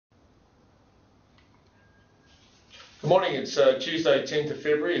Good morning, it's Tuesday 10th of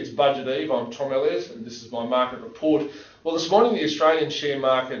February, it's Budget Eve, I'm Tom Elliott and this is my market report. Well, this morning the Australian share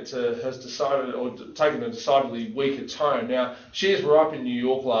market has decided or taken a decidedly weaker tone. Now, shares were up in New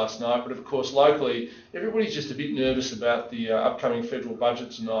York last night, but of course locally everybody's just a bit nervous about the upcoming federal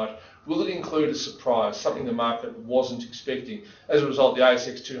budget tonight. Will it include a surprise, something the market wasn't expecting? As a result, the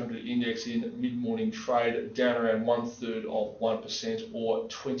ASX 200 index in mid-morning trade down around 1/3 of 1% or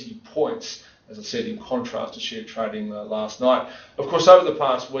 20 points. As I said, in contrast to share trading last night. Of course, over the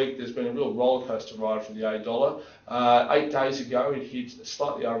past week, there's been a real rollercoaster ride for the $8. 8 days ago, it hit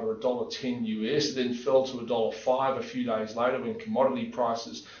slightly over $1.10 US, then fell to $1.05 a few days later when commodity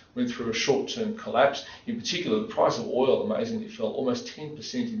prices went through a short-term collapse. In particular, the price of oil amazingly fell almost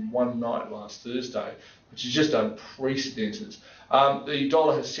 10% in one night last Thursday, which is just unprecedented. The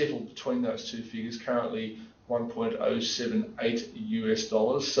dollar has settled between those two figures, currently 1.078 US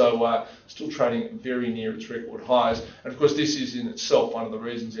dollars, so still trading very near its record highs. And of course, this is in itself one of the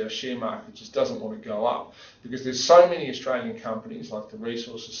reasons our share market just doesn't want to go up, because there's so many Australian companies like the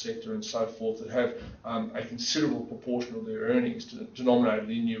resources sector and so forth that have a considerable proportion of their earnings denominated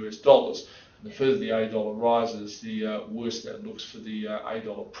in US dollars. The further the $8 rises, the worse that looks for the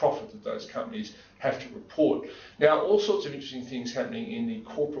 $8 profit that those companies have to report. Now, all sorts of interesting things happening in the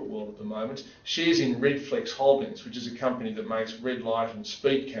corporate world at the moment. Shares in Redflex Holdings, which is a company that makes red light and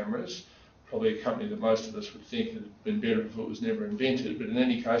speed cameras, probably a company that most of us would think had been better if it was never invented, but in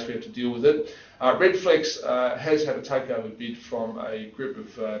any case we have to deal with it. Redflex has had a takeover bid from a group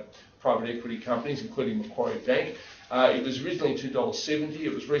of private equity companies, including Macquarie Bank. It was originally $2.70,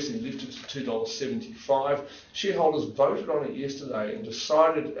 it was recently lifted to $2.75. Shareholders voted on it yesterday and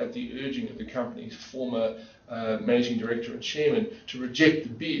decided at the urging of the company's former managing director and chairman to reject the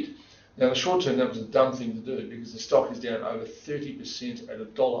bid. Now, in the short term, that was a dumb thing to do because the stock is down over 30% at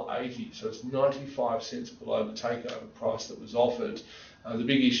 $1.80, so it's 95 cents below the takeover price that was offered. The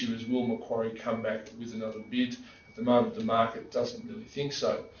big issue is, will Macquarie come back with another bid? At the moment, the market doesn't really think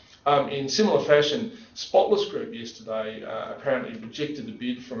so. In similar fashion, Spotless Group yesterday apparently rejected the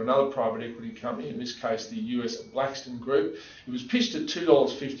bid from another private equity company, in this case the US Blackstone Group. It was pitched at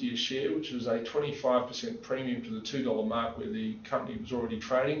 $2.50 a share, which was a 25% premium to the $2 mark where the company was already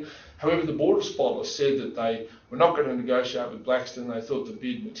trading. However, the board of Spotless said that they were not going to negotiate with Blackstone. They thought the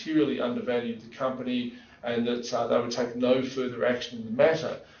bid materially undervalued the company and that they would take no further action in the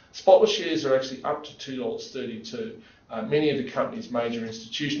matter. Spotless shares are actually up to $2.32. Many of the company's major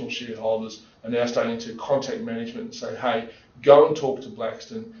institutional shareholders are now starting to contact management and say, hey, go and talk to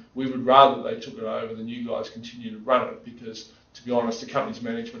Blackstone. We would rather they took it over than you guys continue to run it, because, to be honest, the company's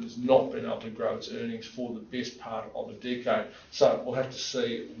management has not been able to grow its earnings for the best part of a decade. So we'll have to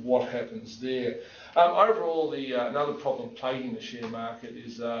see what happens there. Overall, another problem plaguing the share market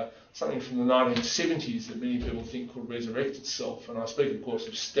is something from the 1970s that many people think could resurrect itself. And I speak, of course,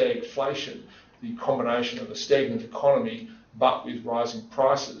 of stagflation, the combination of a stagnant economy but with rising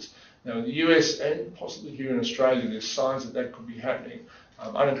prices. Now, in the US and possibly here in Australia, there's signs that that could be happening.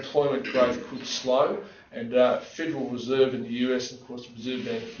 Unemployment growth could slow, and Federal Reserve in the US and of course the Reserve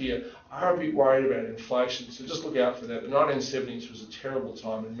Bank here are a bit worried about inflation, so just look out for that. The 1970s was a terrible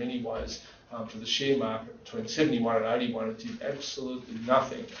time in many ways for the share market. Between 71 and 81 it did absolutely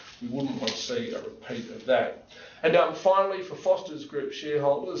nothing. We wouldn't want to see a repeat of that. And finally, for Foster's Group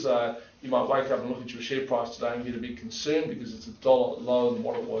shareholders, you might wake up and look at your share price today and get a bit concerned because it's $1 lower than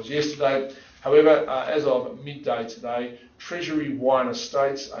what it was yesterday. However, as of midday today, Treasury Wine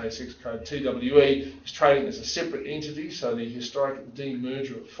Estates, ASX code TWE, is trading as a separate entity, so the historic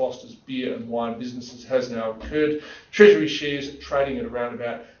demerger of Foster's beer and wine businesses has now occurred. Treasury shares are trading at around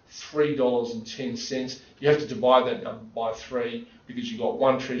about $3.10. You have to divide that number by 3 because you've got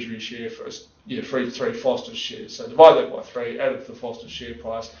one Treasury share for three Foster's shares. So divide that by 3, add it to the Foster's share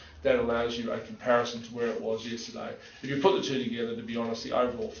price. That allows you a comparison to where it was yesterday. If you put the two together, to be honest, the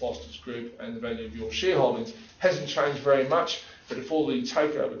overall Foster's Group and the value of your shareholdings hasn't changed very much. But if all the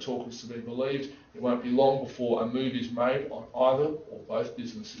takeover talk is to be believed, it won't be long before a move is made on either or both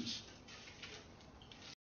businesses.